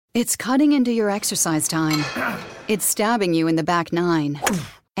It's cutting into your exercise time. It's stabbing you in the back nine.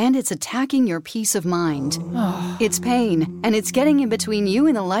 And it's attacking your peace of mind. It's pain, and it's getting in between you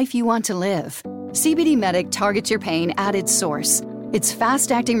and the life you want to live. CBD Medic targets your pain at its source. It's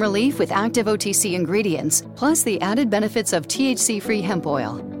fast-acting relief with active OTC ingredients, plus the added benefits of THC-free hemp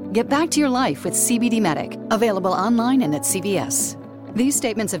oil. Get back to your life with CBD Medic. Available online and at CVS. These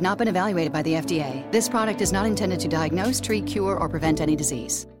statements have not been evaluated by the FDA. This product is not intended to diagnose, treat, cure, or prevent any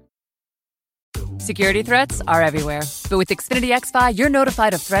disease. Security threats are everywhere. But with Xfinity XFi, you're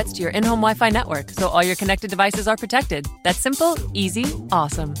notified of threats to your in-home Wi-Fi network, so all your connected devices are protected. That's simple, easy,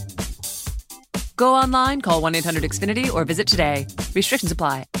 awesome. Go online, call 1-800-XFINITY, or visit today. Restrictions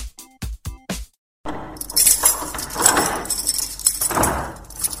apply.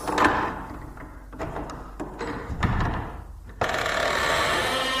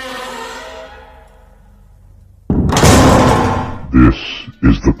 This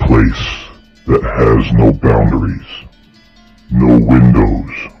is the place that has no boundaries, no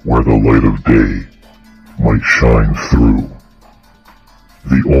windows where the light of day might shine through.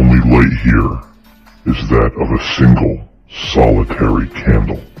 The only light here is that of a single solitary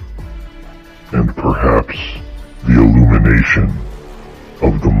candle, and perhaps the illumination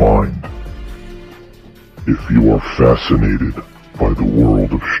of the mind. If you are fascinated by the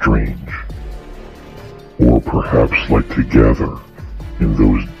world of strange, or perhaps like to gather in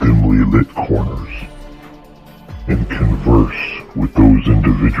those dimly lit corners and converse with those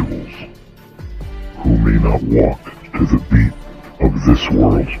individuals who may not walk to the beat of this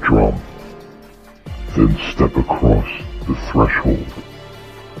world's drum, then step across the threshold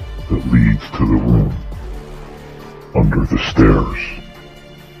that leads to the room under the stairs.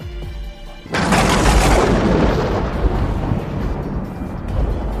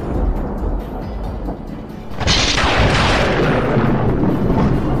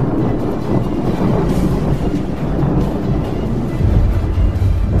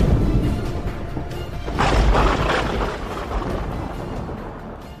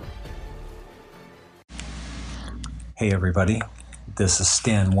 Hey everybody, this is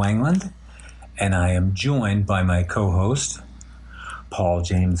Stan Wangland, and I am joined by my co-host, Paul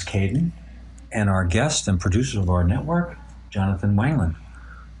James Caden, and our guest and producer of our network, Jonathan Wangland,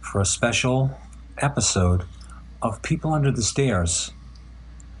 for a special episode of People Under the Stairs.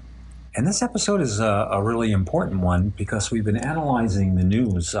 And this episode is a really important one because we've been analyzing the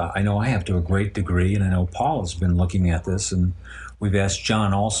news. I know I have to a great degree, and I know Paul has been looking at this, and we've asked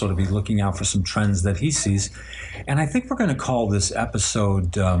John also to be looking out for some trends that he sees. And I think we're going to call this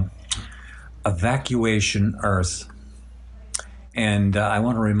episode Evacuation Earth. And I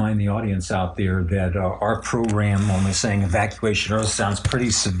want to remind the audience out there that our program, when we're saying Evacuation Earth, sounds pretty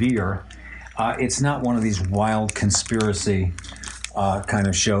severe. It's not one of these wild conspiracy kind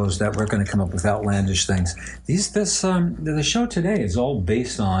of shows that we're going to come up with outlandish things. The show today is all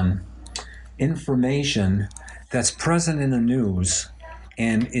based on information that's present in the news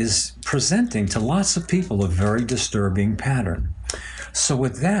and is presenting to lots of people a very disturbing pattern. So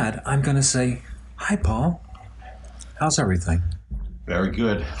with that, I'm going to say, hi, Paul. How's everything? Very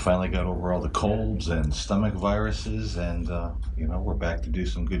good. Finally got over all the colds and stomach viruses, and we're back to do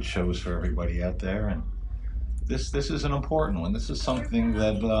some good shows for everybody out there. And this is an important one. This is something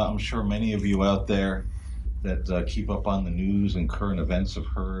that I'm sure many of you out there that keep up on the news and current events have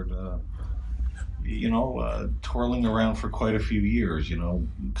heard. Twirling around for quite a few years.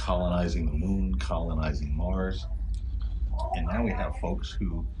 Colonizing the moon, colonizing Mars, and now we have folks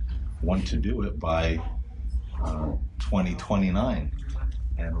who want to do it by 2029.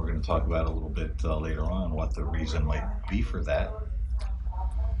 And we're going to talk about a little bit later on what the reason might be for that.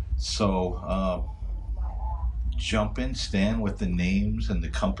 So jump in, Stan, with the names and the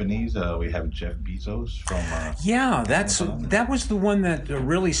companies. We have Jeff Bezos from that was the one that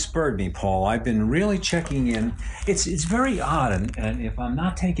really spurred me, Paul. I've been really checking in. It's very odd, and if I'm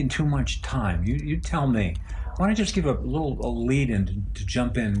not taking too much time, you tell me. Why don't I just give a lead in to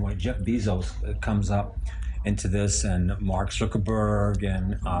jump in where Jeff Bezos comes up into this, and Mark Zuckerberg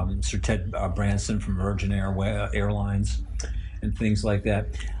and Sir Ted Branson from Virgin Airlines and things like that.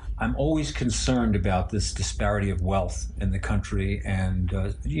 I'm always concerned about this disparity of wealth in the country, and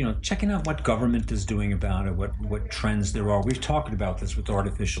checking out what government is doing about it, what trends there are. We've talked about this with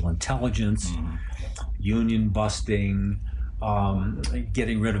artificial intelligence, union busting,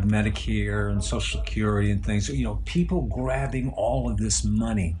 getting rid of Medicare and Social Security and things. People grabbing all of this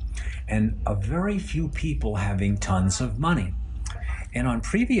money, and a very few people having tons of money. And on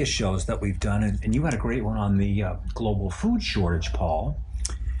previous shows that we've done, and you had a great one on the global food shortage, Paul.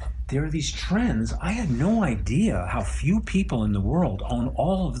 there are these trends. I had no idea how few people in the world own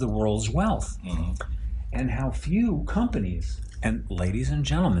all of the world's wealth, and how few companies. And ladies and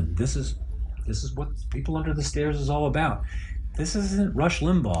gentlemen, this is what People Under the Stairs is all about. This isn't Rush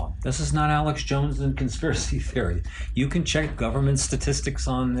Limbaugh. This is not Alex Jones and conspiracy theory. You can check government statistics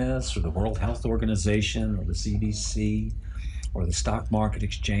on this, or the World Health Organization, or the CDC, or the Stock Market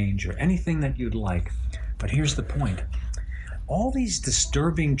Exchange, or anything that you'd like. But here's the point. All these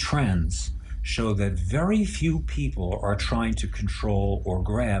disturbing trends show that very few people are trying to control or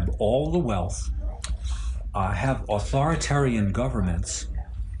grab all the wealth, have authoritarian governments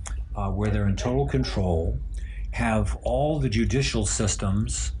where they're in total control, have all the judicial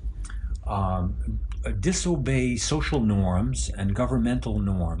systems disobey social norms and governmental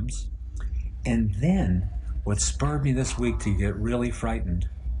norms. And then what spurred me this week to get really frightened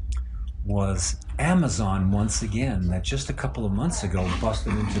was Amazon once again, that just a couple of months ago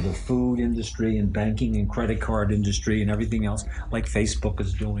busted into the food industry and banking and credit card industry and everything else like Facebook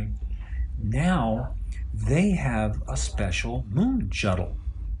is doing. Now they have a special moon shuttle.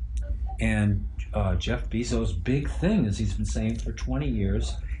 And Jeff Bezos' big thing, as he's been saying for 20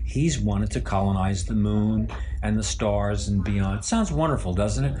 years, he's wanted to colonize the moon and the stars and beyond. Sounds wonderful,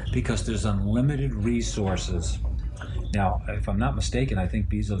 doesn't it? Because there's unlimited resources. Now, if I'm not mistaken, I think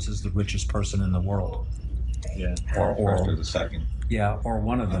Bezos is the richest person in the world. Yeah, or first or the second. Yeah, or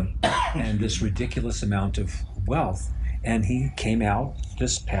one of them. And this ridiculous amount of wealth. And he came out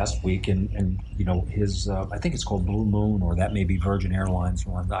this past week and you know, his, I think it's called Blue Moon, or that may be Virgin Airlines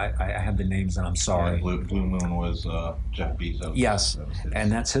one. I have the names and I'm sorry. Yeah, Blue Moon was Jeff Bezos. Yes,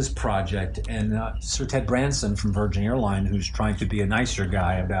 and that's his project. And Sir Ted Branson from Virgin Airlines, who's trying to be a nicer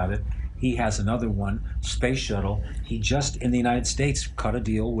guy about it, he has another one, Space Shuttle. He just, in the United States, cut a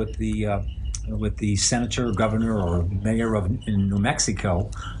deal with the senator, governor, or mayor in New Mexico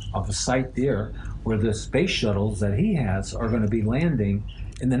of a site there where the space shuttles that he has are going to be landing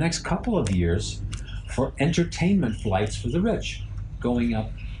in the next couple of years for entertainment flights for the rich, going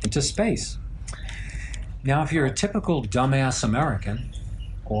up into space. Now, if you're a typical dumbass American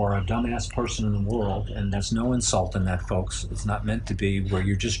or a dumbass person in the world, and there's no insult in that, folks, it's not meant to be, where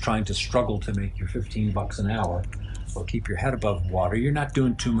you're just trying to struggle to make your $15 an hour or keep your head above water, you're not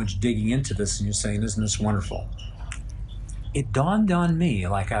doing too much digging into this and you're saying, isn't this wonderful? It dawned on me,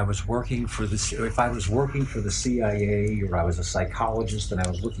 like I was working for if I was working for the CIA, or I was a psychologist and I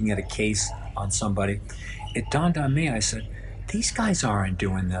was looking at a case on somebody, it dawned on me, I said, these guys aren't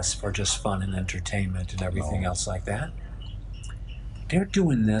doing this for just fun and entertainment and everything else like that. They're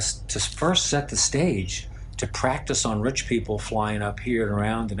doing this to first set the stage to practice on rich people flying up here and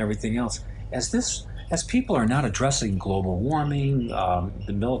around and everything else. As people are not addressing global warming,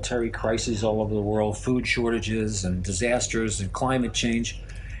 the military crises all over the world, food shortages and disasters and climate change,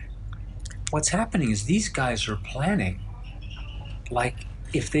 what's happening is these guys are planning like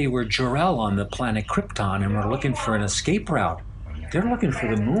if they were Jor-El on the planet Krypton and were looking for an escape route. They're looking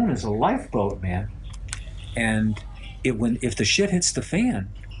for the moon as a lifeboat, man. And if the shit hits the fan,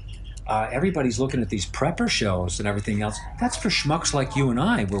 everybody's looking at these prepper shows and everything else. That's for schmucks like you and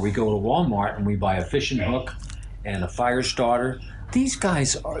I, where we go to Walmart and we buy a fishing hook and a fire starter. These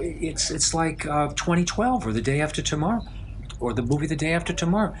guys are, it's like 2012 or The Day After Tomorrow, or the movie The Day After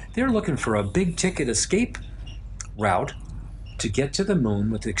Tomorrow. They're looking for a big ticket escape route to get to the moon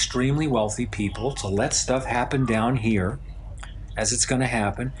with extremely wealthy people, to let stuff happen down here as it's going to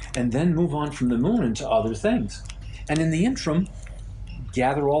happen, and then move on from the moon into other things. And in the interim,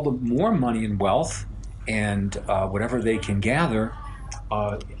 gather all the more money and wealth and whatever they can gather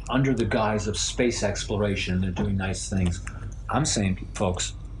under the guise of space exploration. They're doing nice things. I'm saying,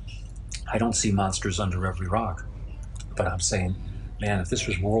 folks, I don't see monsters under every rock, but I'm saying, man, if this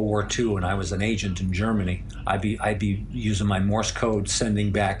was World War II and I was an agent in Germany, I'd be using my Morse code,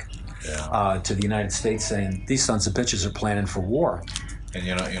 sending back to the United States, saying these sons of bitches are planning for war. And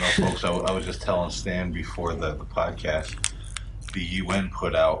you know, folks, I was just telling Stan before the podcast, the UN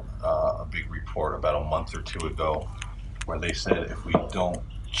put out a big report about a month or two ago where they said if we don't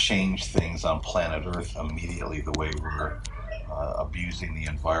change things on planet Earth immediately, the way we're abusing the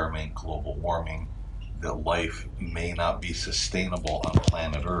environment, global warming, that life may not be sustainable on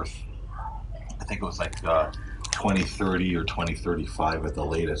planet Earth. I think it was like 2030 or 2035 at the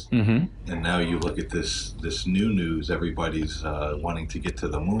latest. Mm-hmm. And now you look at this new news, everybody's wanting to get to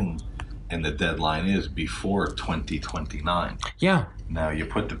the moon, and the deadline is before 2029. Yeah. Now you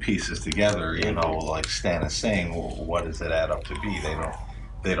put the pieces together, you know, like Stan is saying, well, what does it add up to be?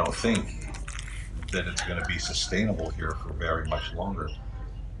 They don't think that it's going to be sustainable here for very much longer.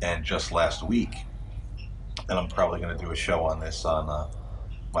 And just last week, and I'm probably going to do a show on this on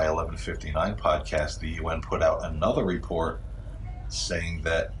my 1159 podcast, the UN put out another report saying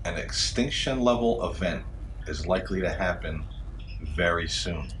that an extinction level event is likely to happen very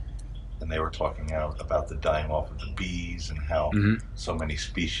soon. And they were talking about the dying off of the bees and how so many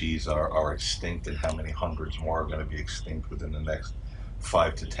species are extinct and how many hundreds more are going to be extinct within the next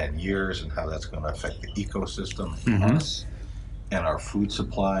 5 to 10 years and how that's going to affect the ecosystem, us, and our food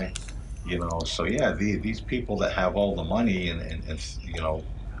supply. So yeah, these people that have all the money and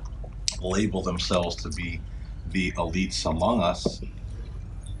label themselves to be the elites among us,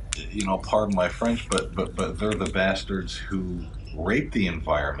 pardon my French, but they're the bastards who rape the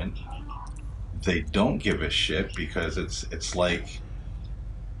environment. They don't give a shit because it's like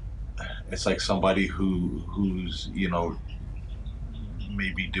somebody who's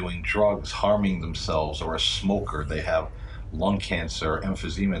maybe doing drugs, harming themselves, or a smoker. They have lung cancer,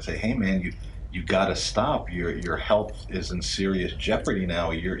 emphysema, and say, hey man, you got to stop. Your health is in serious jeopardy now.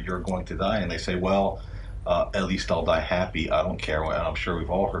 You're going to die. And they say, well, at least I'll die happy. I don't care. And I'm sure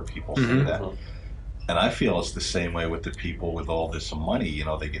we've all heard people say that. And I feel it's the same way with the people with all this money.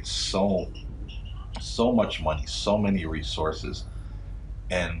 They get so much money, so many resources,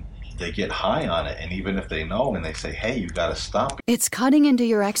 and they get high on it. And even if they know and they say, hey, you got to stop. It's cutting into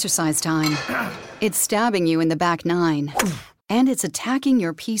your exercise time. It's stabbing you in the back nine. And it's attacking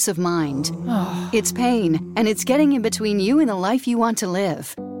your peace of mind. It's pain, and it's getting in between you and the life you want to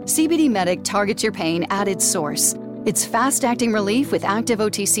live. CBD Medic targets your pain at its source. It's fast-acting relief with active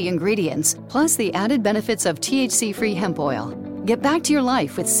OTC ingredients, plus the added benefits of THC-free hemp oil. Get back to your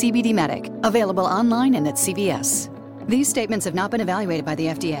life with CBD Medic, available online and at CVS. These statements have not been evaluated by the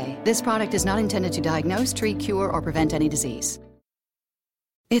FDA. This product is not intended to diagnose, treat, cure, or prevent any disease.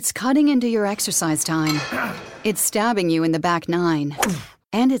 It's cutting into your exercise time. It's stabbing you in the back nine.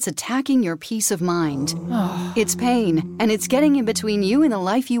 And it's attacking your peace of mind. It's pain, and it's getting in between you and the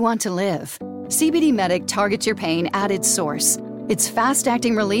life you want to live. CBD Medic targets your pain at its source. It's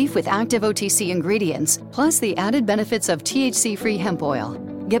fast-acting relief with active OTC ingredients, plus the added benefits of THC-free hemp oil.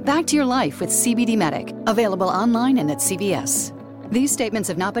 Get back to your life with CBD Medic, available online and at CVS. These statements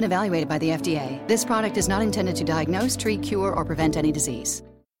have not been evaluated by the FDA. This product is not intended to diagnose, treat, cure, or prevent any disease.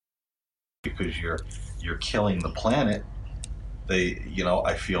 Because you're killing the planet,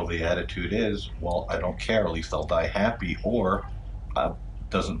 I feel the attitude is, well, I don't care, at least I'll die happy, or it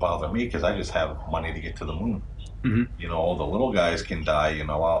doesn't bother me because I just have money to get to the moon. All the little guys can die,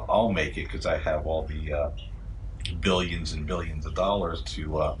 I'll make it because I have all the billions and billions of dollars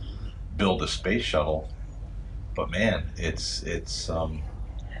to build a space shuttle. But man, it's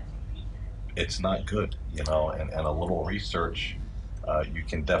not good, and a little research, you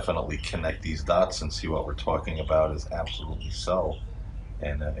can definitely connect these dots and see what we're talking about is absolutely so.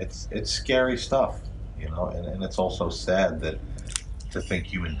 And it's scary stuff, and it's also sad that to think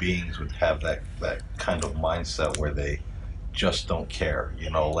human beings would have that kind of mindset where they just don't care.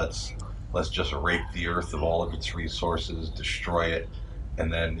 Let's just rape the earth of all of its resources, destroy it,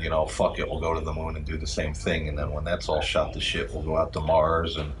 and then, fuck it, we'll go to the moon and do the same thing. And then when that's all shot to shit, we'll go out to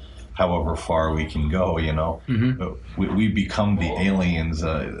Mars and however far we can go, we become the aliens,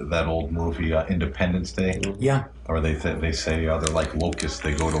 that old movie, Independence Day. Yeah. Or they say they're like locusts.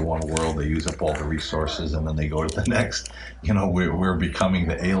 They go to one world, they use up all the resources, and then they go to the next. We're becoming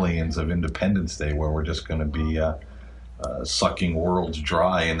the aliens of Independence Day, where we're just going to be sucking worlds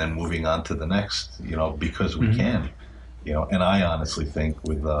dry and then moving on to the next, because we can. And I honestly think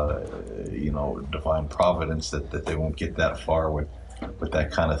with, divine providence that they won't get that far with that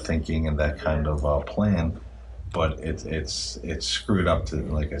kind of thinking and that kind of plan. But it's screwed up to,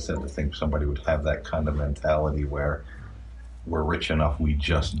 like I said, to think somebody would have that kind of mentality where we're rich enough, we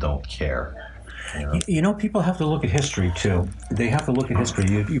just don't care. People have to look at history too. They have to look at history.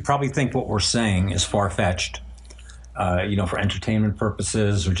 You probably think what we're saying is far-fetched, for entertainment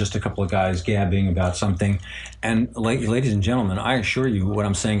purposes or just a couple of guys gabbing about something. And ladies and gentlemen, I assure you what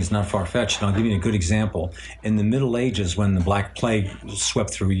I'm saying is not far-fetched. And I'll give you a good example. In the Middle Ages, when the Black Plague swept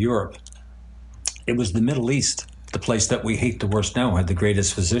through Europe, it was the Middle East, the place that we hate the worst now, had the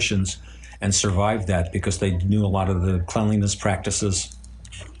greatest physicians and survived that because they knew a lot of the cleanliness practices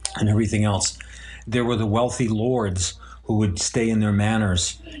and everything else. There were the wealthy lords who would stay in their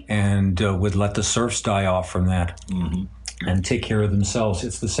manors and would let the serfs die off from that and take care of themselves.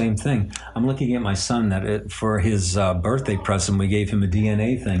 It's the same thing. I'm looking at my son that for his birthday present, we gave him a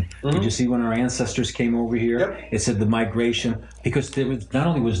DNA thing. Did you see when our ancestors came over here? Yep. It said the migration, because not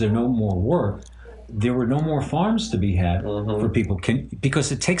only was there no more work, there were no more farms to be had for people,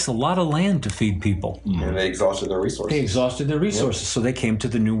 because it takes a lot of land to feed people. And they exhausted their resources. So they came to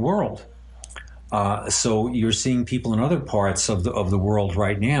the New World. So you're seeing people in other parts of the world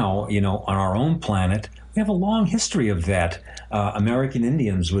right now, on our own planet. We have a long history of that. American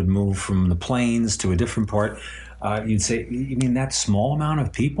Indians would move from the plains to a different part. You'd say, you mean that small amount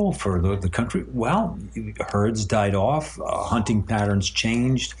of people for the country? Well, herds died off, hunting patterns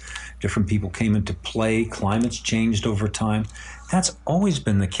changed, different people came into play, climates changed over time. That's always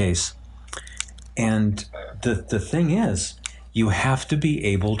been the case. And the thing is, you have to be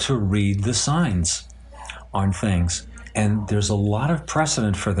able to read the signs on things. And there's a lot of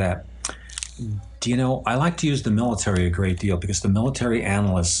precedent for that. I like to use the military a great deal because the military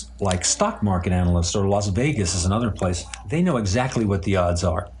analysts, like stock market analysts or Las Vegas is another place, they know exactly what the odds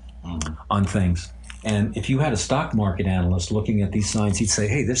are on things. And if you had a stock market analyst looking at these signs, he'd say,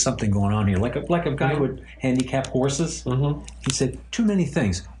 hey, there's something going on here. Like a guy who would handicap horses. He said, too many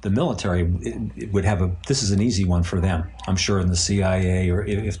things. The military would have this is an easy one for them. I'm sure in the CIA, or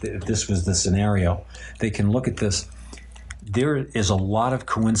if this was the scenario, they can look at this. There is a lot of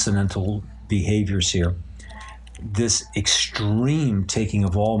coincidental behaviors here. This extreme taking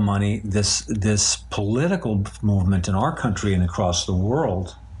of all money, this political movement in our country and across the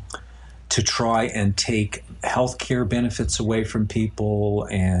world to try and take health care benefits away from people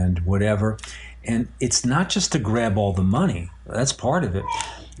and whatever. And it's not just to grab all the money. That's part of it.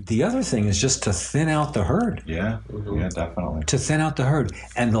 The other thing is just to thin out the herd. Yeah, definitely. To thin out the herd.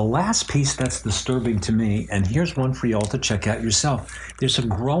 And the last piece that's disturbing to me, and here's one for y'all to check out yourself. There's a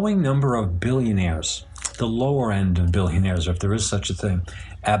growing number of billionaires, the lower end of billionaires, if there is such a thing.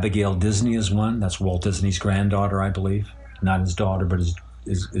 Abigail Disney is one. That's Walt Disney's granddaughter, I believe. Not his daughter, but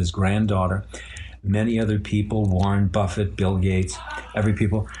his granddaughter. Many other people, Warren Buffett, Bill Gates, every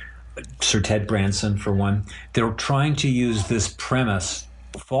people. Sir Ted Branson, for one. They're trying to use this premise,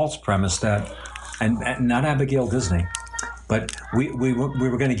 false premise that, and not Abigail Disney, but we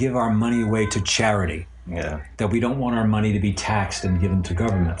were going to give our money away to charity. Yeah. That we don't want our money to be taxed and given to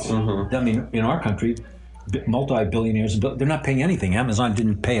governments. I mean, in our country, multi-billionaires, they're not paying anything. Amazon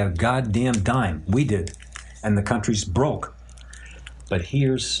didn't pay a goddamn dime. We did. And the country's broke. But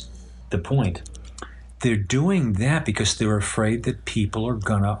here's the point. They're doing that because they're afraid that people are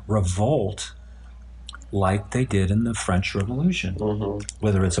going to revolt like they did in the French Revolution.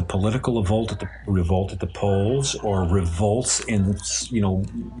 Whether it's a political revolt at the polls or revolts in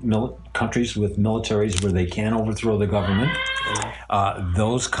countries with militaries where they can't overthrow the government,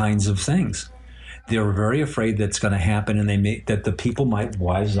 those kinds of things. They're very afraid that's going to happen, and that the people might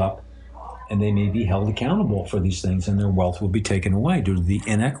wise up and they may be held accountable for these things, and their wealth will be taken away due to the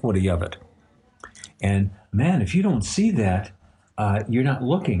inequity of it. And man, if you don't see that, you're not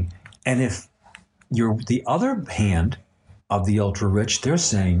looking. And if you're the other hand of the ultra-rich, they're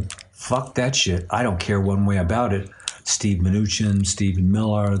saying, fuck that shit. I don't care one way about it. Steve Mnuchin, Stephen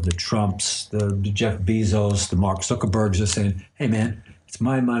Miller, the Trumps, the Jeff Bezos, the Mark Zuckerbergs are saying, hey man, it's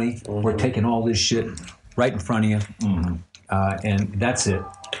my money. We're taking all this shit right in front of you. And that's it.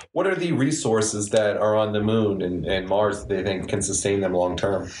 What are the resources that are on the moon and Mars that they think can sustain them long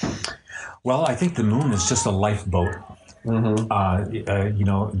term? Well, I think the moon is just a lifeboat.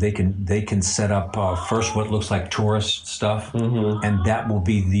 They can set up first what looks like tourist stuff, and that will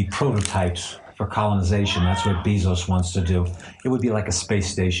be the prototypes for colonization. That's what Bezos wants to do. It would be like a space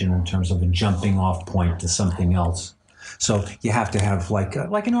station in terms of a jumping off point to something else. So you have to have like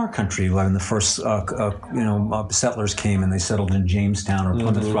in our country when the first settlers came and they settled in Jamestown or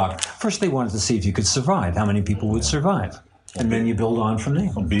Plymouth Rock. First they wanted to see if you could survive, how many people would survive, and then you build on from there.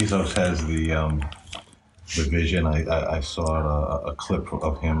 Well, Bezos has the vision. I saw a clip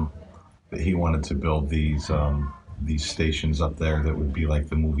of him that he wanted to build these stations up there that would be like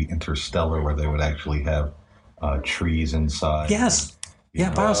the movie Interstellar, where they would actually have trees inside. Yes.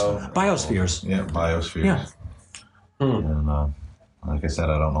 Biospheres. Yeah, biospheres. Yeah. And like I said,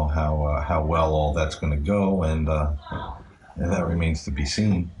 I don't know how well all that's going to go, and that remains to be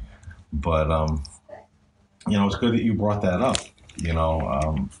seen. But it's good that you brought that up.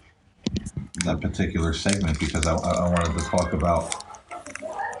 That particular segment, because I wanted to talk about,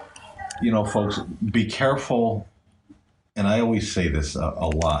 folks, be careful. And I always say this a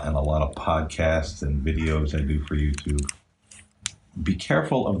lot in a lot of podcasts and videos I do for YouTube. Be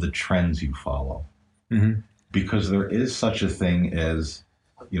careful of the trends you follow. Because there is such a thing as,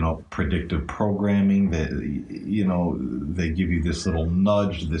 predictive programming that, they give you this little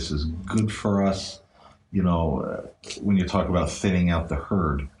nudge. This is good for us. When you talk about thinning out the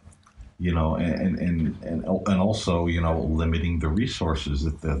herd, and also, limiting the resources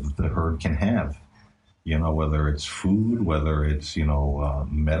that the herd can have, whether it's food, whether it's,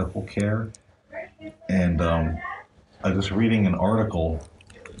 medical care. And I was reading an article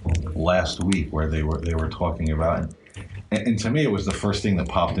last week where they were talking about it. And to me, it was the first thing that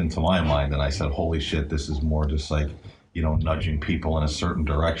popped into my mind. And I said, holy shit, this is more just like, nudging people in a certain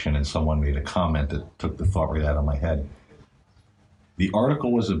direction. And someone made a comment that took the thought right out of my head. The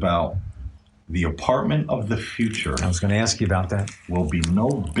article was about the apartment of the future. I was going to ask you about that. Will be no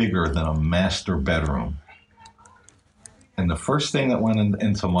bigger than a master bedroom. And the first thing that went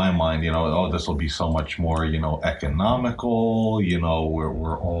into my mind, this will be so much more, economical.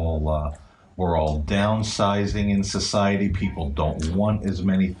 We're all downsizing in society. People don't want as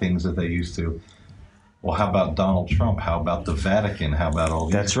many things that they used to. Well, how about Donald Trump? How about the Vatican? How about all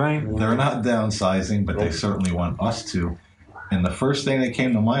these? That's right. They're not downsizing, but they certainly want us to. And the first thing that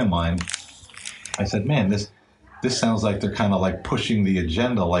came to my mind, I said, man, this sounds like they're kind of like pushing the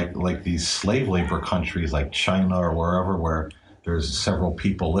agenda like these slave labor countries like China or wherever, where there's several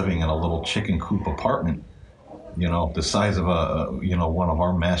people living in a little chicken coop apartment, the size of one of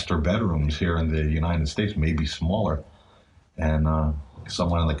our master bedrooms here in the United States, maybe smaller. And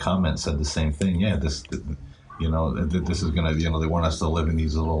someone in the comments said the same thing. Yeah, this is going to, they want us to live in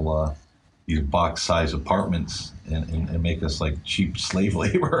these little these box-sized apartments and make us like cheap slave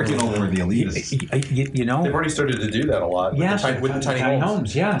labor, for the elitists. They've already started to do that a lot. Yes, with the tiny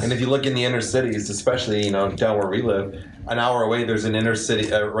homes. Yes. And if you look in the inner cities, especially down where we live, an hour away there's an inner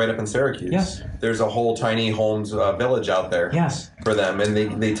city right up in Syracuse. Yes. There's a whole tiny homes village out there. Yes. For them, and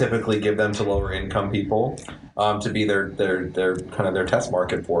they typically give them to lower income people to be their kind of their test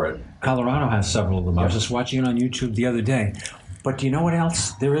market for it. Colorado has several of them. I was just watching it on YouTube the other day. But do you know what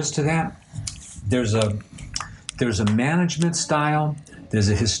else there is to that? There's a management style, there's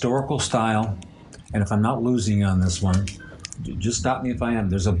a historical style, and if I'm not losing you on this one, just stop me if I am.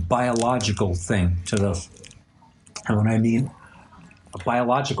 There's a biological thing to this. And when I mean a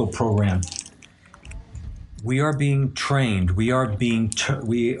biological program, we are being trained, we are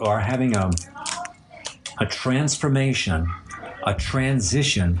having a transformation, a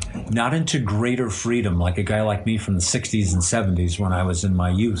transition, not into greater freedom like a guy like me from the 60s and 70s when I was in my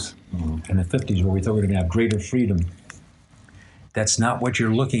youth, in the 50s, where we thought we were going to have greater freedom. That's not what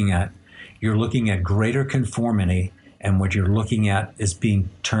you're looking at. You're looking at greater conformity, and what you're looking at is being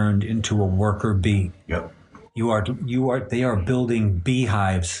turned into a worker bee. Yep. They are building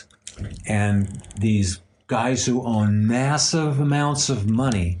beehives, and these guys who own massive amounts of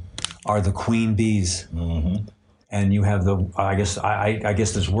money are the queen bees. Mm-hmm. And you have I guess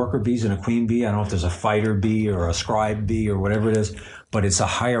there's worker bees and a queen bee. I don't know if there's a fighter bee or a scribe bee or whatever it is, but it's a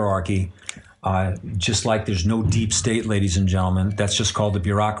hierarchy. Just like there's no deep state, ladies and gentlemen. That's just called the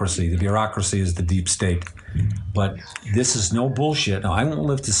bureaucracy. The bureaucracy is the deep state. But this is no bullshit. Now, I won't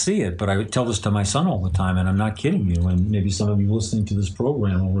live to see it, but I tell this to my son all the time, and I'm not kidding you. And maybe some of you listening to this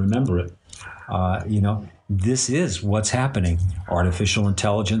program will remember it. This is what's happening. Artificial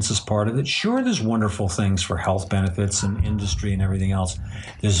intelligence is part of it. Sure, there's wonderful things for health benefits and industry and everything else.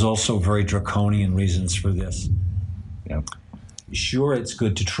 There's also very draconian reasons for this. Yeah. Sure, it's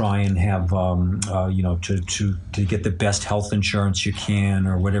good to try and have, to get the best health insurance you can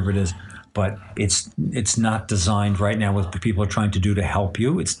or whatever it is. But it's not designed right now what people are trying to do to help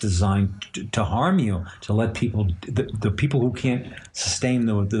you. It's designed to harm you, to let people, the people who can't sustain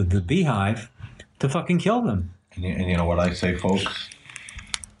the beehive, to fucking kill them. And you know what I say, folks?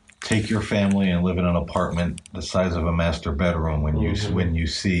 Take your family and live in an apartment the size of a master bedroom when you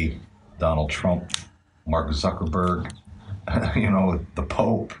see Donald Trump, Mark Zuckerberg, the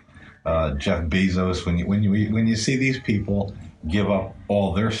Pope, Jeff Bezos. When you see these people give up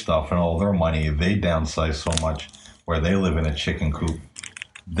all their stuff and all their money, they downsize so much where they live in a chicken coop,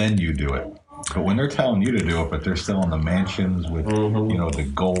 then you do it. But when they're telling you to do it, but they're still in the mansions with,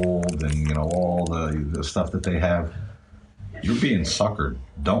 the gold and, all the stuff that they have, you're being suckered.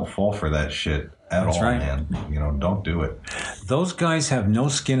 Don't fall for that shit at all, right, man. Don't do it. Those guys have no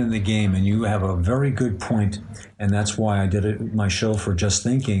skin in the game, and you have a very good point, and that's why I did my show for Just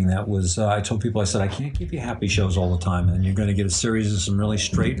Thinking. That was, I told people, I said, I can't give you happy shows all the time, and you're going to get a series of some really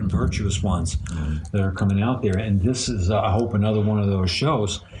straight and virtuous ones that are coming out there, and this is, I hope, another one of those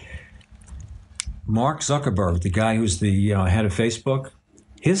shows. Mark Zuckerberg, the guy who's the head of Facebook,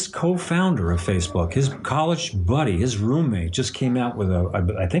 his co-founder of Facebook, his college buddy, his roommate, just came out with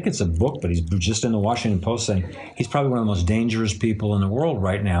I think it's a book, but he's just in the Washington Post saying he's probably one of the most dangerous people in the world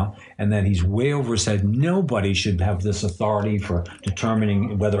right now, and that he's way over his head. Nobody should have this authority for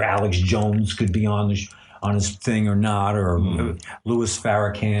determining whether Alex Jones could be on his thing or not, or Louis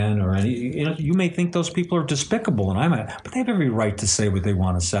Farrakhan, or any. You may think those people are despicable, but they have every right to say what they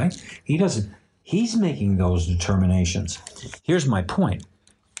want to say. He doesn't. He's making those determinations. Here's my point.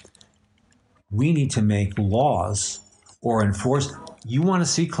 We need to make laws or enforced. You want to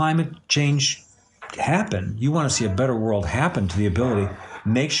see climate change happen. You want to see a better world happen to the ability.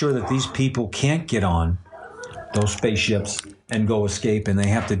 Make sure that these people can't get on those spaceships and go escape, and they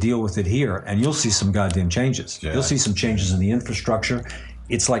have to deal with it here. And you'll see some goddamn changes. Yeah. You'll see some changes in the infrastructure.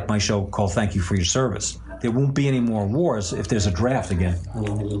 It's like my show called Thank You for Your Service. There won't be any more wars if there's a draft again.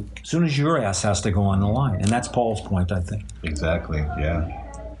 Mm-hmm. As soon as your ass has to go on the line. And that's Paul's point, I think. Exactly, yeah.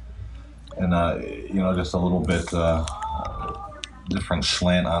 And, just a little bit different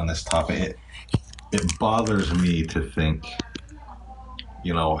slant on this topic. It bothers me to think,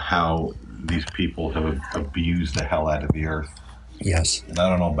 how these people have abused the hell out of the earth. Yes. And I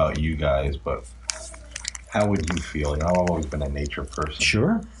don't know about you guys, but how would you feel? I've always been a nature person.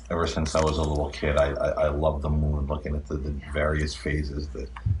 Sure. Ever since I was a little kid, I love the moon, looking at the various phases, the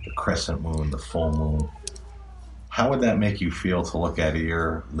crescent moon, the full moon. How would that make you feel to look out of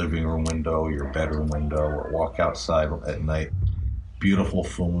your living room window, your bedroom window, or walk outside at night, beautiful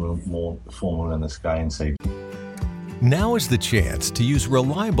full moon in the sky, and say, now is the chance to use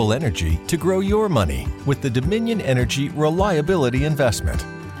reliable energy to grow your money with the Dominion Energy Reliability Investment.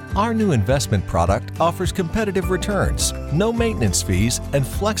 Our new investment product offers competitive returns, no maintenance fees, and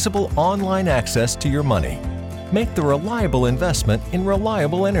flexible online access to your money. Make the reliable investment in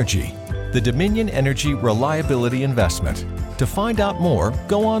reliable energy. The Dominion Energy Reliability Investment. To find out more,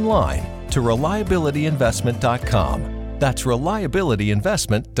 go online to reliabilityinvestment.com. That's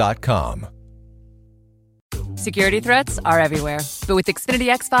reliabilityinvestment.com. Security threats are everywhere. But with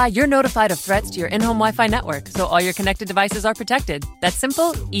Xfinity XFi, you're notified of threats to your in-home Wi-Fi network, so all your connected devices are protected. That's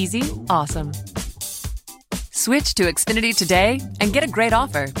simple, easy, awesome. Switch to Xfinity today and get a great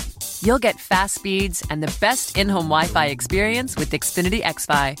offer. You'll get fast speeds and the best in-home Wi-Fi experience with Xfinity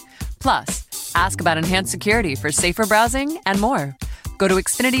XFi. Plus, ask about enhanced security for safer browsing and more. Go to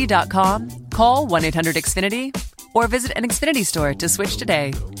Xfinity.com, call 1-800-XFINITY, or visit an Xfinity store to switch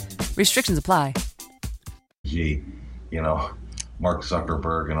today. Restrictions apply. Mark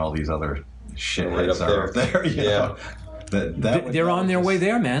Zuckerberg and all these other shitheads are up there. They're on their way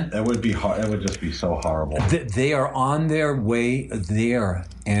there, man. It would be hard. It would just be so horrible. They are on their way there.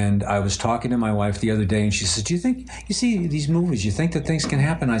 And I was talking to my wife the other day, and she said, you see these movies, you think that things can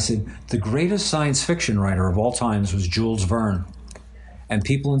happen? I said, the greatest science fiction writer of all times was Jules Verne. And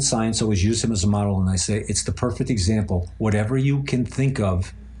people in science always use him as a model, and I say, it's the perfect example. Whatever you can think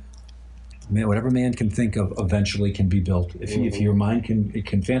of, whatever man can think of, eventually can be built. If your mind can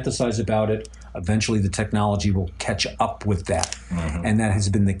fantasize about it, eventually the technology will catch up with that. Mm-hmm. And that has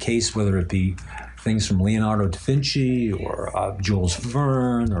been the case, whether it be things from Leonardo da Vinci or Jules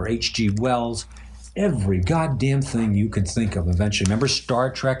Verne or H.G. Wells. Every goddamn thing you can think of eventually. Remember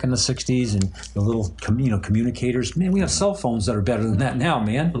Star Trek in the 60s and the little communicators? Man, we have cell phones that are better than that now,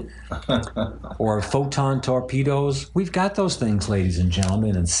 man. Or photon torpedoes. We've got those things, ladies and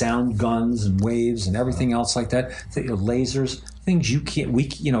gentlemen, and sound guns and waves and everything else like that. Lasers, things you can't,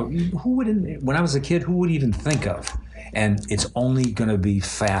 who would, when I was a kid, who would even think of? And it's only going to be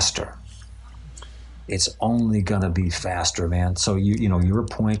faster. It's only going to be faster, man. So, your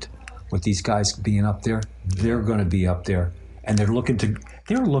point with these guys being up there, they're going to be up there, and they're looking to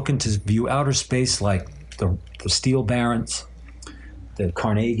view outer space like the steel barons, the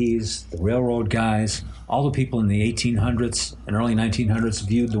Carnegies, the railroad guys, all the people in the 1800s and early 1900s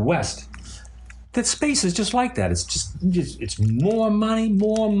viewed the West. That space is just like that. It's more money,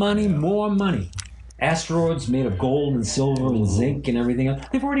 more money, more money. Asteroids made of gold and silver and zinc and everything else.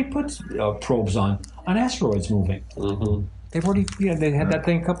 They've already put probes on asteroids moving. Mm-hmm. They've already, they had that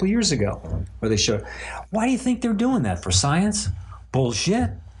thing a couple of years ago where they showed. Why do you think they're doing that? For science?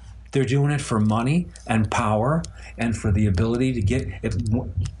 Bullshit. They're doing it for money and power and for the ability to get.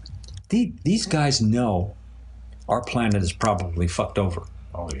 These guys know our planet is probably fucked over.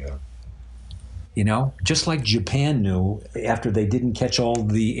 Oh, yeah. Just like Japan knew after they didn't catch all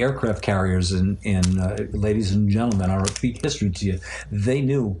the aircraft carriers and ladies and gentlemen, I repeat history to you, they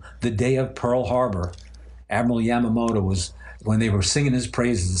knew the day of Pearl Harbor, Admiral Yamamoto was, when they were singing his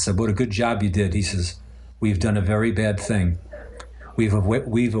praises and said, what a good job you did, he says, we've done a very bad thing. We've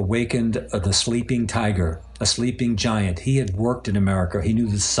awakened the sleeping tiger, a sleeping giant. He had worked in America. He knew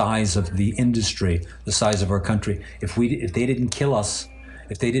the size of the industry, the size of our country. If they didn't kill us,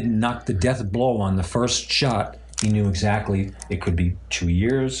 if they didn't knock the death blow on the first shot, he knew exactly it could be 2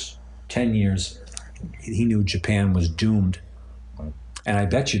 years, 10 years. He knew Japan was doomed. And I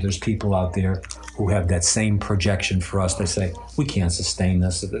bet you there's people out there who have that same projection for us. They say, we can't sustain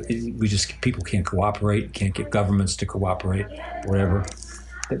this. People can't cooperate, can't get governments to cooperate, whatever.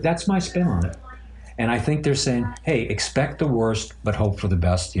 That's my spin on it. And I think they're saying, hey, expect the worst, but hope for the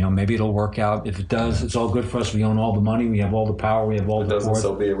best. Maybe it'll work out. If it does, it's all good for us. We own all the money. We have all the power. We have all the force.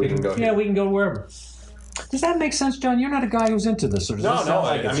 So be it. We can go. Yeah, we can go wherever. Does that make sense, John? You're not a guy who's into this. Or does it sound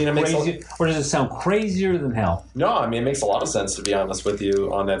like it's crazy, or does it sound crazier than hell? No, I mean, it makes a lot of sense, to be honest with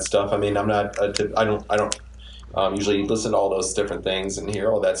you, on that stuff. I mean, I don't usually listen to all those different things and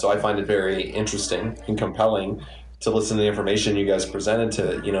hear all that, so I find it very interesting and compelling to listen to the information you guys presented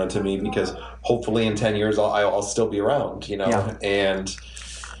to me, because hopefully in 10 years I'll still be around, Yeah. And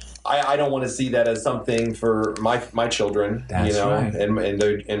I don't want to see that as something for my children, That's right.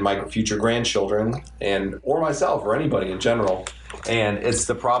 and my future grandchildren, or myself, or anybody in general. And it's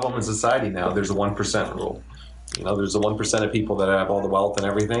the problem in society now. There's a 1% rule. There's the 1% of people that have all the wealth and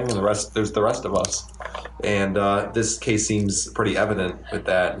everything, and there's the rest of us. And this case seems pretty evident with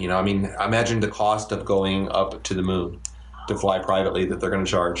that. I mean, imagine the cost of going up to the moon to fly privately that they're going to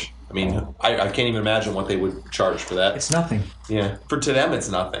charge. I mean, I can't even imagine what they would charge for that. It's nothing. Yeah, to them, it's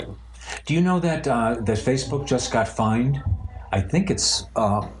nothing. Do you know that that Facebook just got fined? I think it's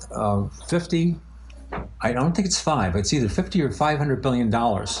 50. I don't think it's 5. It's either 50 or $500 billion.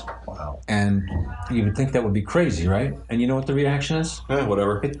 Wow. And you would think that would be crazy, right? And you know what the reaction is?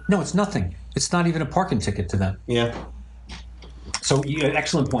 Whatever. No, it's nothing. It's not even a parking ticket to them. Yeah. So,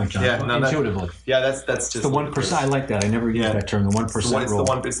 excellent point, John. Yeah, intuitively. That's just the 1%. I like that. I never used that term. The 1%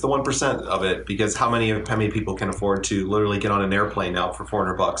 rule. It's the 1% of it, because how many people can afford to literally get on an airplane now for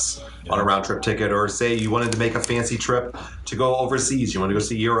 $400 on a round trip ticket? Or say you wanted to make a fancy trip to go overseas, you want to go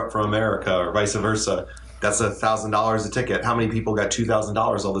see Europe from America, or vice versa. That's $1,000 a ticket. How many people got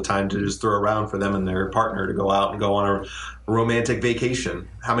 $2,000 all the time to just throw around for them and their partner to go out and go on a romantic vacation?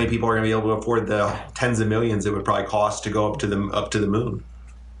 How many people are going to be able to afford the tens of millions it would probably cost to go up to the moon?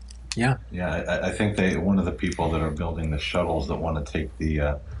 Yeah. Yeah, I think one of the people that are building the shuttles that want to take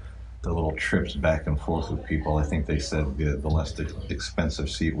the little trips back and forth with people, I think they said the less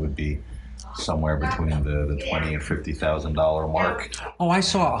expensive seat would be somewhere between the $20,000 and $50,000 mark. Oh, I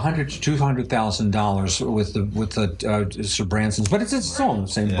saw $100,000 to $200,000 with the Sir Branson's, but it's still in the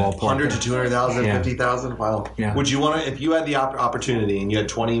same ballpark. $100,000 to $200,000, Yeah. $50,000. Wow. Yeah. Would you want to, if you had the opportunity and you had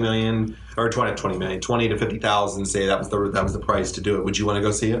 20 million or 20 to 50,000, say that was the price to do it, would you want to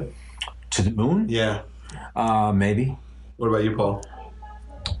go see it? To the moon? Yeah. Maybe. What about you, Paul?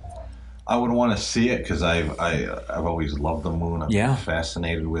 I would want to see it because I've always loved the moon. I'm Yeah.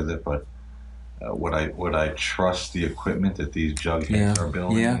 fascinated with it, but would I trust the equipment that these jugheads are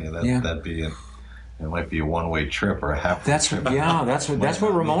building? That'd be it might be a one-way trip or a half. That's what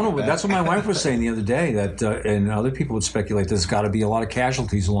Ramona would. That's what my wife was saying the other day. That and other people would speculate there's got to be a lot of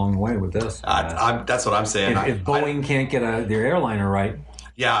casualties along the way with this. That's what I'm saying. If Boeing can't get their airliner right.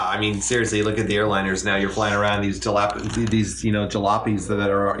 Yeah, I mean, seriously, look at the airliners now. You're flying around these jalopies that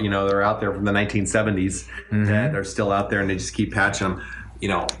are they're out there from the 1970s that are still out there, and they just keep patching them.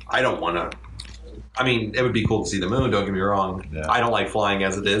 I don't want to. I mean, it would be cool to see the moon. Don't get me wrong. Yeah. I don't like flying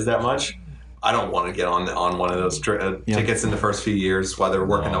as it is that much. I don't want to get on one of those tickets in the first few years while they're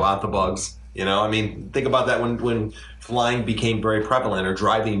working out the bugs. I mean, think about that when flying became very prevalent or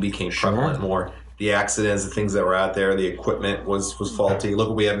driving became prevalent more. The accidents, the things that were out there, the equipment was faulty. Look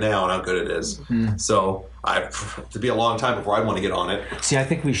what we have now and how good it is. So to be a long time before I'd want to get on it. See, I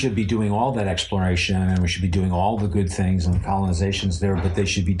think we should be doing all that exploration and we should be doing all the good things and the colonizations there, but they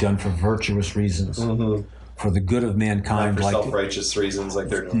should be done for virtuous reasons. Mm-hmm. For the good of mankind, not for self-righteous reasons like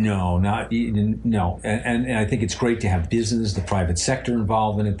they're doing. No, and I think it's great to have business, the private sector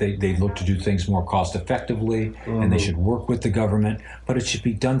involved in it. They look to do things more cost effectively, and they should work with the government. But it should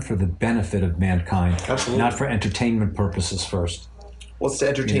be done for the benefit of mankind, Absolutely. Not for entertainment purposes first. Well, it's to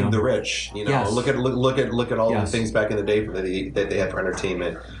entertain the rich. Yes. Look at all the things back in the day that they had for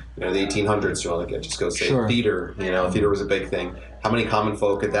entertainment. The 1800s. Just go say theater. Theater was a big thing. How many common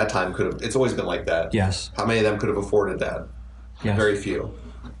folk at that time could have? It's always been like that. Yes. How many of them could have afforded that? Yes. Very few.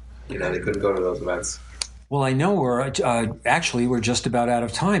 They couldn't go to those events. Well, I know we're just about out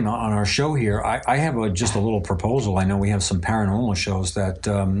of time on our show here. I have just a little proposal. I know we have some paranormal shows that,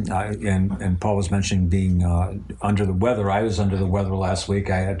 and Paul was mentioning being under the weather. I was under the weather last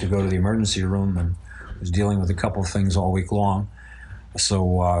week. I had to go to the emergency room and was dealing with a couple of things all week long.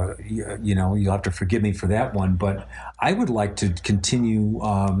 So, you'll have to forgive me for that one. But I would like to continue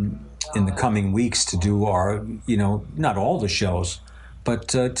in the coming weeks to do our, not all the shows, but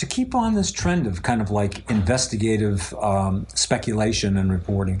to keep on this trend of kind of like investigative speculation and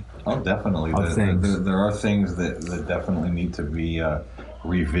reporting. Oh, definitely. There are things that definitely need to be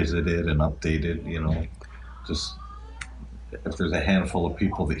revisited and updated, just if there's a handful of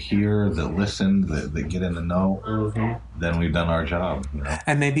people that hear, that listen, that get in the know, then we've done our job. You know?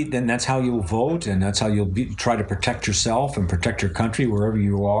 And maybe then that's how you'll vote, and that's how you'll try to protect yourself and protect your country wherever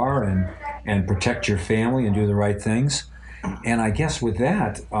you are, and protect your family and do the right things. And I guess with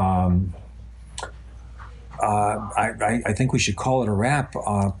that, I think we should call it a wrap.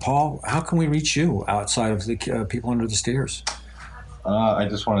 Paul, how can we reach you outside of the people under the stairs? I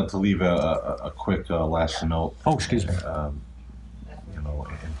just wanted to leave a quick last note. Oh, excuse me.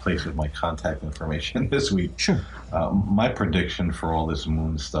 In place of my contact information this week. Sure. My prediction for all this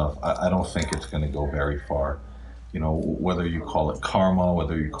moon stuff, I don't think it's going to go very far. You know, whether you call it karma,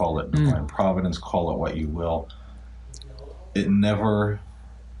 whether you call it divine providence, call it what you will. It never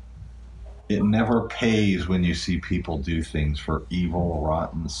pays when you see people do things for evil,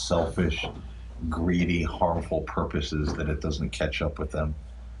 rotten, selfish, greedy, harmful purposes that it doesn't catch up with them,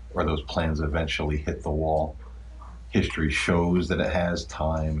 or those plans eventually hit the wall. History shows that it has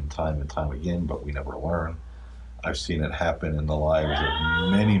time and time again, but we never learn. I've seen it happen in the lives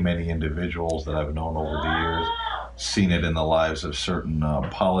of many, many individuals that I've known over the years. Seen it in the lives of certain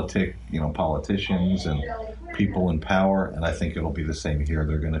politicians and people in power, and I think it'll be the same here.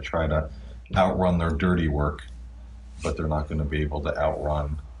 They're going to try to outrun their dirty work, but they're not going to be able to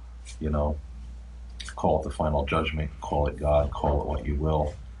outrun, call it the final judgment, call it God, call it what you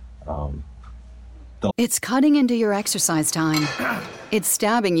will. It's cutting into your exercise time. It's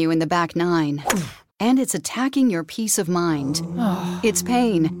stabbing you in the back nine. And it's attacking your peace of mind. It's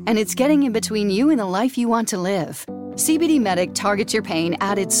pain, and it's getting in between you and the life you want to live. CBD Medic targets your pain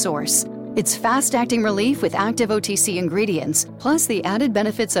at its source. It's fast-acting relief with active OTC ingredients, plus the added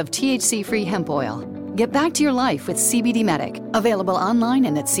benefits of THC-free hemp oil. Get back to your life with CBD Medic, available online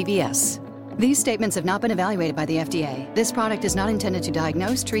and at CVS. These statements have not been evaluated by the FDA. This product is not intended to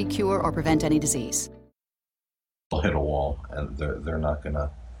diagnose, treat, cure, or prevent any disease. They'll hit a wall, and they're not gonna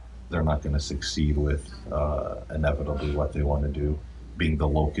succeed with inevitably what they want to do, being the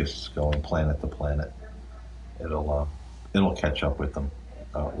locusts going planet to planet. It'll catch up with them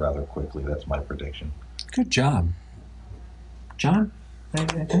rather quickly. That's my prediction. Good job, John.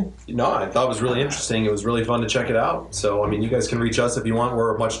 No, I thought it was really interesting. It was really fun to check it out. So, you guys can reach us if you want.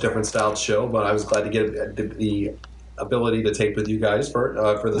 We're a much different styled show, but I was glad to get the ability to tape with you guys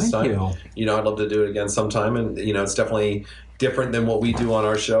for this Thank time. you. I'd love to do it again sometime, and it's definitely different than what we do on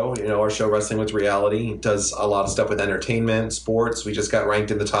our show. Our show, Wrestling with Reality, does a lot of stuff with entertainment, sports. We just got ranked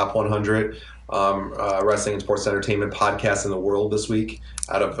in the top 100 wrestling and sports entertainment podcasts in the world this week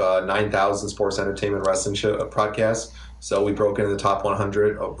out of 9,000 sports entertainment wrestling podcasts. So we broke into the top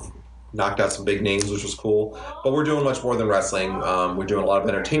 100, knocked out some big names, which was cool. But we're doing much more than wrestling. We're doing a lot of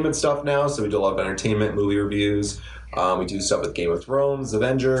entertainment stuff now. So we do a lot of entertainment, movie reviews. We do stuff with Game of Thrones,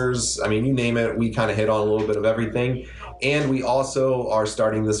 Avengers. You name it. We kind of hit on a little bit of everything. And we also are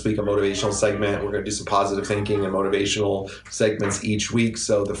starting this week a motivational segment. We're going to do some positive thinking and motivational segments each week.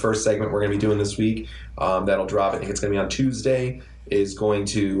 So the first segment we're going to be doing this week, that'll drop, I think it's going to be on Tuesday, is going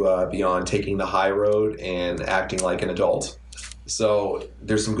to be on taking the high road and acting like an adult. So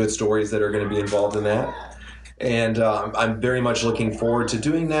there's some good stories that are going to be involved in that. And I'm very much looking forward to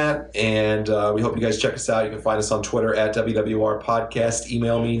doing that. And we hope you guys check us out. You can find us on Twitter at WWR Podcast.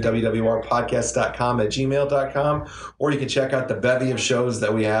 Email me, wwrpodcast.com@gmail.com. Or you can check out the bevy of shows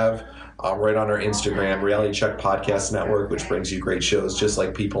that we have right on our Instagram, Reality Check Podcast Network, which brings you great shows just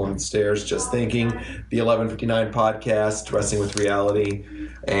like People in the Stairs, Just Thinking, the 1159 Podcast, Wrestling with Reality,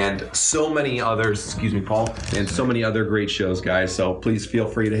 and so many others, excuse me, Paul, and so many other great shows, guys. So please feel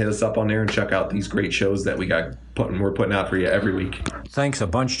free to hit us up on there and check out these great shows that we're putting out for you every week. Thanks a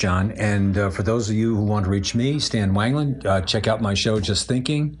bunch, John. And for those of you who want to reach me, Stan Wangland, check out my show, Just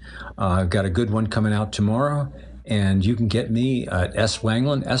Thinking. I've got a good one coming out tomorrow. And you can get me at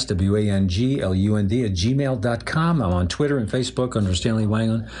swangland, SWANGLUND, @gmail.com. I'm on Twitter and Facebook under Stanley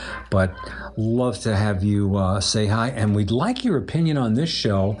Wangland. But love to have you say hi. And we'd like your opinion on this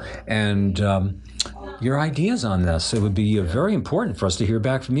show and your ideas on this. It would be very important for us to hear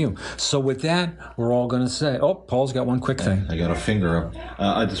back from you. So with that, we're all going to say, Paul's got one quick thing. I got a finger up.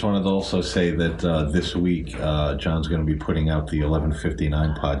 I just wanted to also say that this week, John's going to be putting out the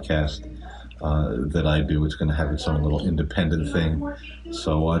 1159 podcast. That I do. It's going to have its own little independent thing.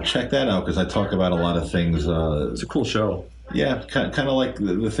 So check that out because I talk about a lot of things. It's a cool show. Yeah, kind of like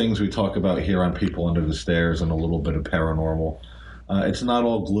the things we talk about here on People Under the Stairs and a little bit of paranormal. It's not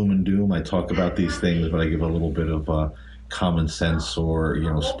all gloom and doom. I talk about these things, but I give a little bit of common sense or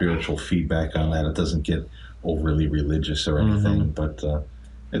spiritual feedback on that. It doesn't get overly religious or anything, but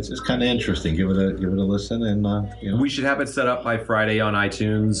it's kind of interesting. Give it a listen, and We should have it set up by Friday on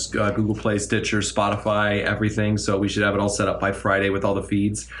iTunes, Google Play, Stitcher, Spotify, everything. So we should have it all set up by Friday with all the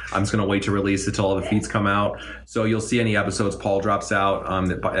feeds. I'm just going to wait to release it till all the feeds come out. So you'll see any episodes Paul drops out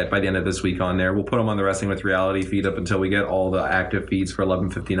by the end of this week on there. We'll put them on the Wrestling with Reality feed up until we get all the active feeds for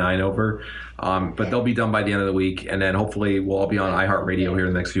 11:59 over. But they'll be done by the end of the week, and then hopefully we'll all be on iHeartRadio here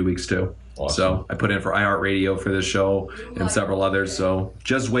in the next few weeks too. Awesome. So I put in for iHeartRadio for this show and several others. So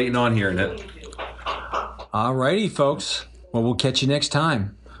just waiting on hearing it. All righty, folks. Well, we'll catch you next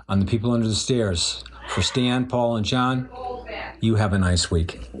time on The People Under the Stairs. For Stan, Paul, and John, you have a nice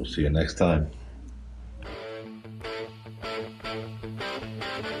week. We'll see you next time.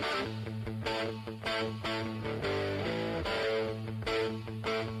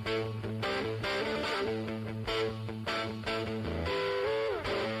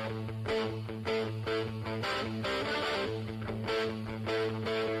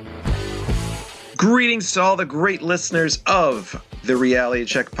 Greetings to all the great listeners of the Reality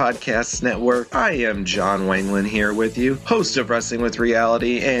Check Podcast Network. I am John Wanglin here with you, host of Wrestling with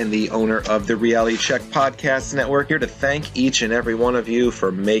Reality and the owner of the Reality Check Podcast Network, here to thank each and every one of you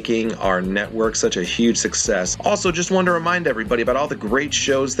for making our network such a huge success. Also, just want to remind everybody about all the great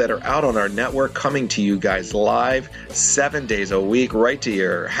shows that are out on our network, coming to you guys live 7 days a week, right to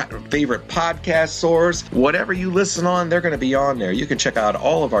your favorite podcast source. Whatever you listen on, they're going to be on there. You can check out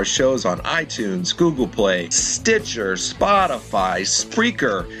all of our shows on iTunes, Google Play, Stitcher, Spotify,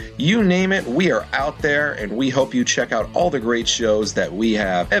 Spreaker, you name it, we are out there, and we hope you check out all the great shows that we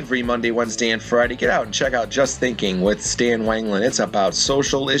have every Monday, Wednesday, and Friday. Get out and check out Just Thinking with Stan Wanglin. It's about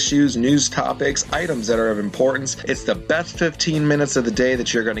social issues, news topics, items that are of importance. It's the best 15 minutes of the day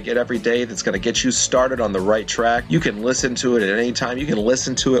that you're going to get every day that's going to get you started on the right track. You can listen to it at any time. You can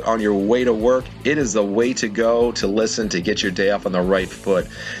listen to it on your way to work. It is the way to go to listen to get your day off on the right foot.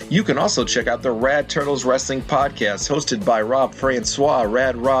 You can also check out the Rad Turtles Wrestling Podcast, hosted by Rob Francois,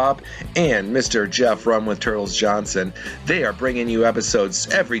 Rad Rob, and Mr. Jeff Run with Turtles Johnson. They are bringing you episodes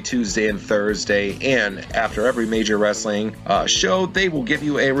every Tuesday and Thursday, and after every major wrestling show, they will give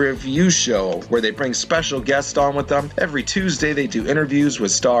you a review show where they bring special guests on with them. Every Tuesday, they do interviews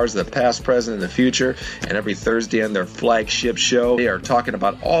with stars of the past, present, and the future, and every Thursday on their flagship show, they are talking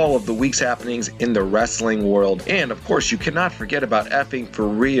about all of the week's happenings in the wrestling world. And, of course, you cannot forget about Effing for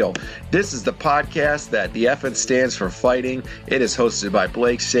Real. This is the podcast that the Effing stands for fighting. It is hosted by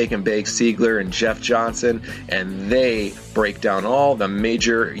Blake Shake and Bake Siegler and Jeff Johnson, and they break down all the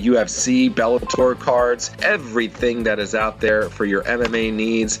major UFC, Bellator cards, everything that is out there for your MMA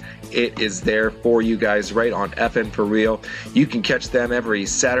needs. It is there for you guys right on FN For Real. You can catch them every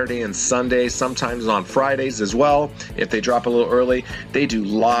Saturday and Sunday, sometimes on Fridays as well. If they drop a little early, they do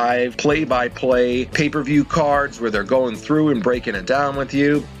live play-by-play pay-per-view cards where they're going through and breaking it down with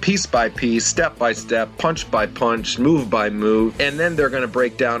you, piece by piece, step by step, punch by punch, move by move, and then they're going to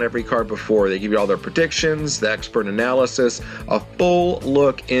break down every card before. They give you all their predictions, the expert analysis, a full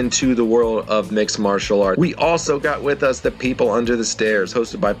look into the world of mixed martial arts. We also got with us the People Under the Stairs,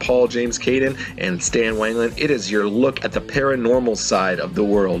 hosted by Paul James Caden and Stan Wanglin. It is your look at the paranormal side of the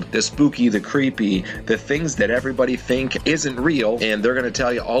world, the spooky, the creepy, the things that everybody think isn't real, and they're going to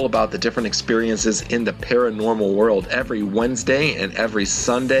tell you all about the different experiences in the paranormal world every Wednesday and every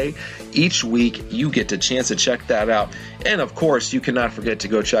Sunday. Each week, you get a chance to check that out. And of course, you cannot forget to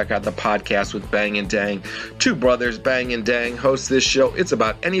go check out the podcast with Bang and Dang. Two brothers, Bang and Dang, host this show. It's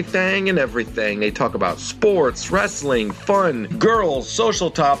about anything and everything. They talk about sports, wrestling, fun, girls,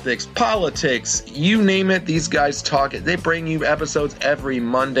 social topics, politics, you name it. These guys talk it. They bring you episodes every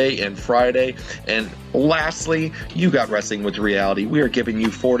Monday and Friday. And lastly, you got Wrestling with Reality. We are giving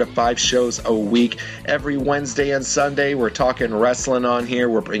you 4 to 5 shows a week. Every Wednesday and Sunday, we're talking wrestling on here.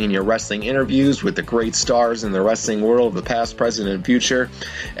 We're bringing you wrestling interviews with the great stars in the wrestling world, the past, present, and future.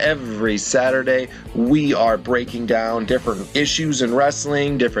 Every Saturday, we are breaking down different issues in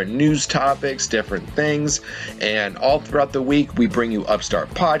wrestling, different news topics, different things. And all throughout the week, we bring you Upstart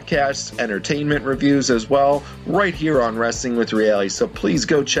podcasts, entertainment reviews as well, right here on Wrestling with Reality. So please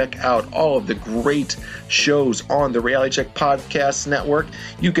go check out all of the great shows on the Reality Check Podcast Network.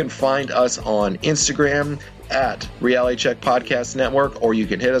 You can find us on Instagram at Reality Check Podcast Network, or you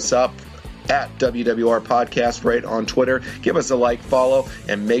can hit us up at WWR Podcast right on Twitter. Give us a like, follow,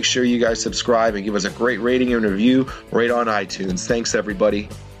 and make sure you guys subscribe and give us a great rating and review right on iTunes. Thanks, everybody.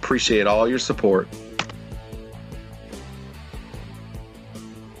 Appreciate all your support.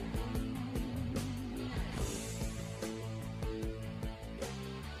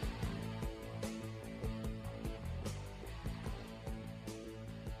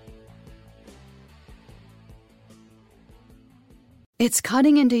 It's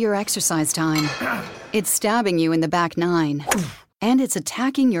cutting into your exercise time. It's stabbing you in the back nine. And it's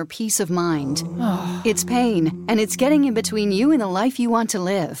attacking your peace of mind. It's pain, and it's getting in between you and the life you want to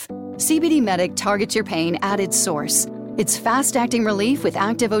live. CBD Medic targets your pain at its source. It's fast-acting relief with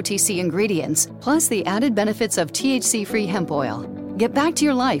active OTC ingredients, plus the added benefits of THC-free hemp oil. Get back to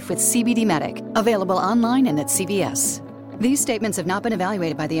your life with CBD Medic, available online and at CVS. These statements have not been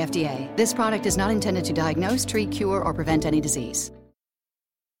evaluated by the FDA. This product is not intended to diagnose, treat, cure, or prevent any disease.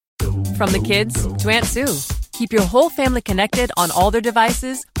 From the kids to Aunt Sue, keep your whole family connected on all their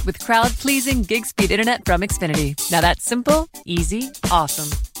devices with crowd-pleasing gig-speed internet from Xfinity. Now that's simple, easy,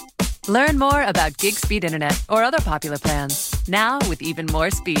 awesome. Learn more about gig-speed internet or other popular plans, now with even more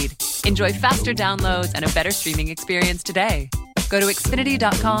speed. Enjoy faster downloads and a better streaming experience today. Go to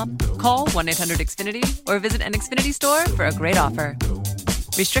Xfinity.com, call 1-800-XFINITY, or visit an Xfinity store for a great offer.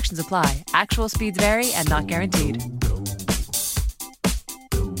 Restrictions apply. Actual speeds vary and not guaranteed.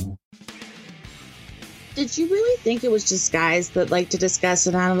 Did you really think it was just guys that like to discuss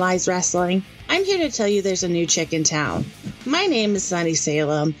and analyze wrestling? I'm here to tell you there's a new chick in town. My name is Sunny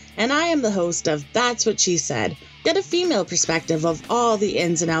Salem, and I am the host of That's What She Said. Get a female perspective of all the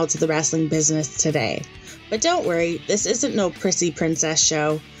ins and outs of the wrestling business today. But don't worry, this isn't no prissy princess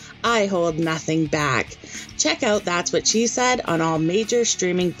show. I hold nothing back. Check out That's What She Said on all major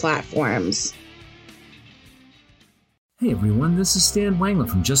streaming platforms. Hey everyone, this is Stan Wangler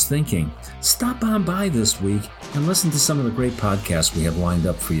from Just Thinking. Stop on by this week and listen to some of the great podcasts we have lined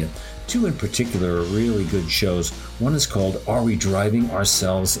up for you. Two in particular are really good shows. One is called Are We Driving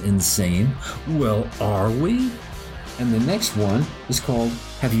Ourselves Insane? Well, are we? And the next one is called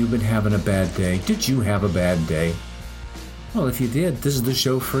Have You Been Having a Bad Day? Did you have a bad day? Well, if you did, this is the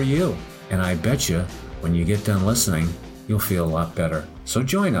show for you. And I bet you, when you get done listening, you'll feel a lot better. So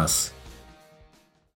join us.